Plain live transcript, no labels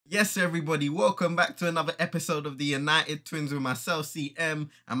Yes, everybody, welcome back to another episode of the United Twins with myself, CM,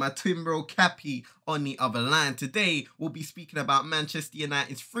 and my twin bro, Cappy, on the other line. Today, we'll be speaking about Manchester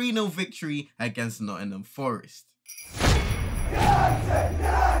United's 3-0 victory against Nottingham Forest.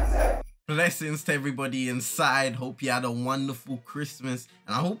 Blessings to everybody inside. Hope you had a wonderful Christmas,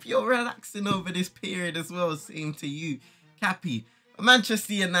 and I hope you're relaxing over this period as well. Same to you, Cappy.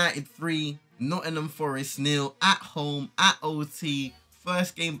 Manchester United 3, Nottingham Forest 0, at home, at OT.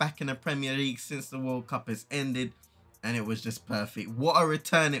 First game back in the Premier League since the World Cup has ended, and it was just perfect. What a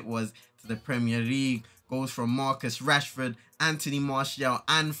return it was to the Premier League. Goals from Marcus Rashford, Anthony Martial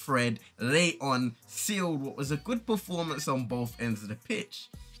and Fred late on sealed what was a good performance on both ends of the pitch.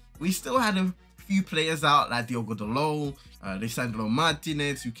 We still had a few players out like Diogo Dalot, Lisandro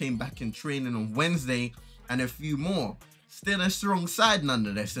Martinez, who came back in training on Wednesday, and a few more. Still a strong side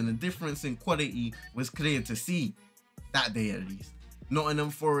nonetheless, and the difference in quality was clear to see, that day at least. Nottingham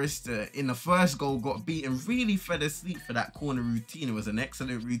Forest in the first goal got beaten, really fell asleep for that corner routine. It was an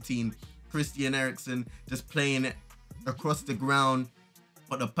excellent routine. Christian Eriksen just playing it across the ground,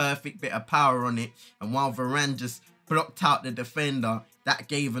 put a perfect bit of power on it, and while Varane just blocked out the defender, that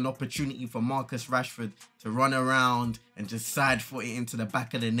gave an opportunity for Marcus Rashford to run around and just side foot it into the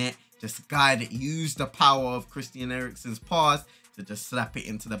back of the net, just guide it, use the power of Christian Eriksen's pass to just slap it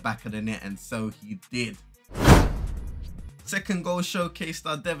into the back of the net, and so he did. Second goal showcased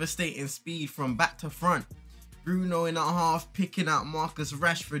our devastating speed from back to front. Bruno in at half picking out Marcus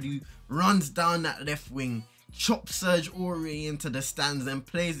Rashford, who runs down that left wing, chops Serge Aurier into the stands and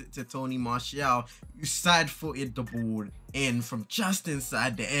plays it to Tony Martial, who side-footed the ball in from just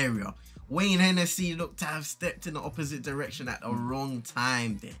inside the area. Wayne Hennessy looked to have stepped in the opposite direction at the wrong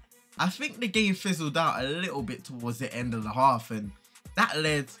time there. I think the game fizzled out a little bit towards the end of the half, and that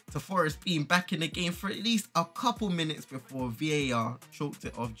led to Forest being back in the game for at least a couple minutes before VAR choked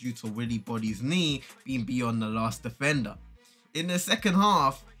it off due to Willy Body's knee being beyond the last defender. In the second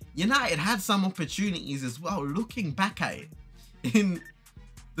half, United had some opportunities as well, looking back at it. In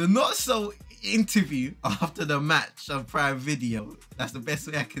the not-so interview after the match on Prime Video, that's the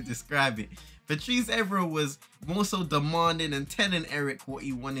best way I can describe it, Patrice Evra was more so demanding and telling Eric what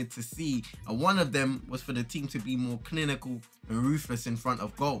he wanted to see, and one of them was for the team to be more clinical and ruthless in front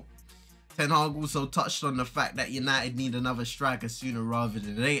of goal. Ten Hag also touched on the fact that United need another striker sooner rather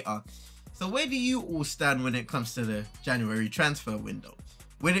than later. So where do you all stand when it comes to the January transfer window?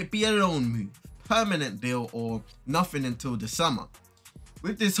 Will it be a loan move, permanent deal, or nothing until the summer?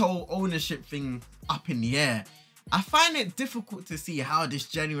 With this whole ownership thing up in the air, I find it difficult to see how this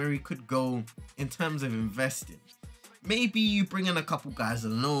January could go in terms of investing. Maybe you bring in a couple guys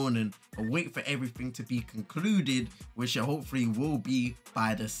alone and wait for everything to be concluded, which it hopefully will be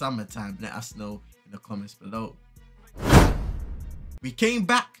by the summertime. Let us know in the comments below. We came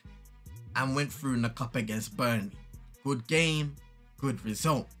back and went through in the cup against Burnley. Good game, good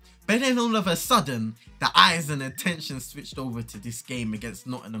result. But then all of a sudden, the eyes and attention switched over to this game against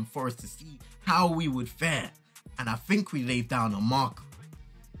Nottingham Forest to see how we would fare. And I think we laid down a marker.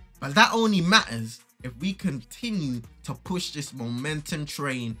 But that only matters if we continue to push this momentum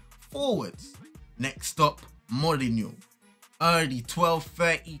train forwards. Next stop, Molineux. Early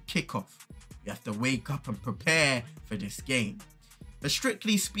 12:30 kickoff. We have to wake up and prepare for this game. But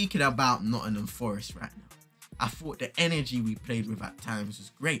strictly speaking about Nottingham Forest right now, I thought the energy we played with at times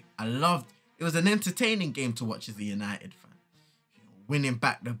was great. It was an entertaining game to watch as a United fan. Winning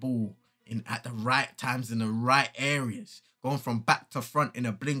back the ball at the right times in the right areas, going from back to front in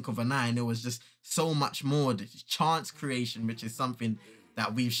a blink of an eye, and there was just so much more. The chance creation, which is something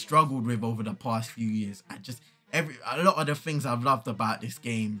that we've struggled with over the past few years. A lot of the things I've loved about this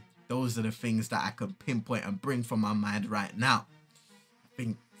game, those are the things that I can pinpoint and bring from my mind right now. I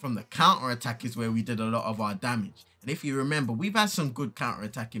think from the counter-attack is where we did a lot of our damage. And if you remember, we've had some good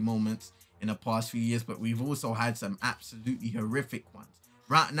counter-attacking moments in the past few years, but we've also had some absolutely horrific ones.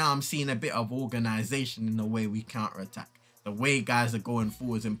 Right now, I'm seeing a bit of organisation in the way we counter-attack. The way guys are going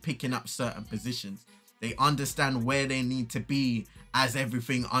forwards and picking up certain positions. They understand where they need to be as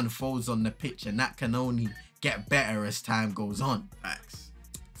everything unfolds on the pitch, and that can only get better as time goes on. Facts.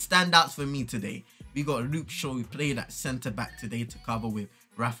 Standouts for me today. We got Luke Shaw, who played at centre-back today to cover with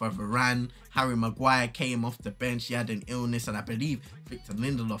Rafa Varane. Harry Maguire came off the bench. He had an illness, and I believe Victor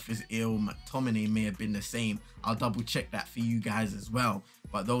Lindelof is ill. McTominay may have been the same. I'll double check that for you guys as well.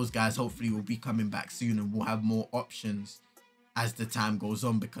 But those guys hopefully will be coming back soon, and we'll have more options as the time goes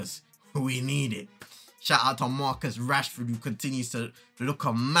on because we need it. Shout out to Marcus Rashford, who continues to look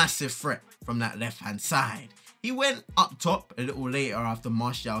a massive threat from that left-hand side. He went up top a little later after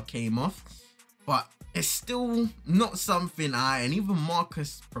Martial came off, but it's still not something and even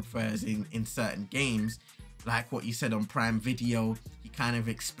Marcus prefers in certain games. Like what you said on Prime Video, he kind of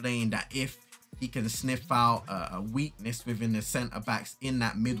explained that if he can sniff out a weakness within the centre backs in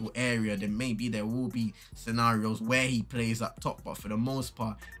that middle area, then maybe there will be scenarios where he plays up top. But for the most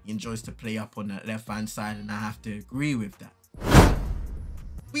part, he enjoys to play up on that left hand side, and I have to agree with that.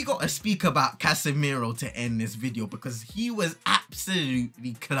 We got to speak about Casemiro to end this video because he was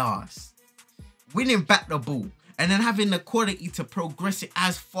absolutely class. Winning back the ball and then having the quality to progress it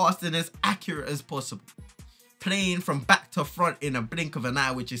as fast and as accurate as possible. Playing from back to front in a blink of an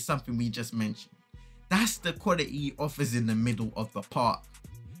eye, which is something we just mentioned. That's the quality he offers in the middle of the park.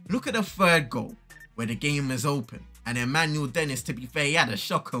 Look at the third goal, where the game is open. And then Man Utd, to be fair, he had a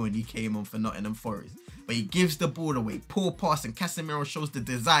shocker when he came on for Nottingham Forest. But he gives the ball away, poor pass, and Casemiro shows the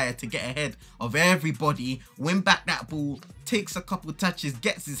desire to get ahead of everybody, win back that ball, takes a couple touches,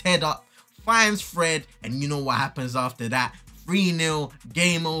 gets his head up, finds Fred, and you know what happens after that. 3-0,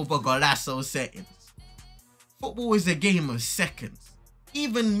 game over, golazo settings. Football is a game of seconds,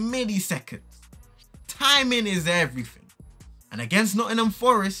 even milliseconds. Timing is everything. And against Nottingham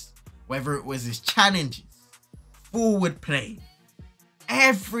Forest, whether it was his challenges, forward play,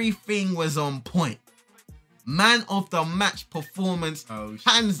 everything was on point. Man of the match performance,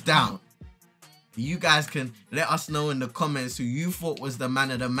 hands down. You guys can let us know in the comments who you thought was the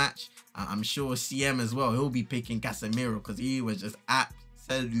man of the match. I'm sure CM as well, he'll be picking Casemiro because he was just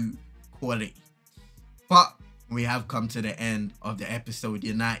absolute quality. But we have come to the end of the episode,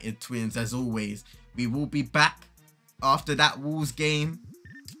 United Twins. As always, we will be back after that Wolves game.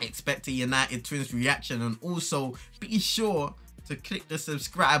 Expect a United Twins reaction, and also be sure to click the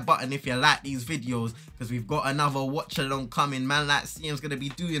subscribe button if you like these videos, because we've got another watch along coming. Man like CM's going to be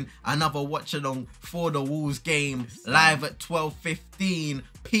doing another watch along for the Wolves game live at 12:15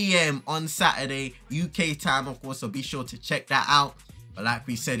 PM on Saturday UK time, of course, so be sure to check that out. But like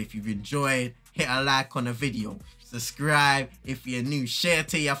we said, if you've enjoyed, hit a like on the video, subscribe if you're new, share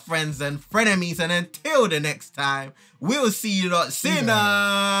to your friends and frenemies, and until the next time, we'll see you lot soon.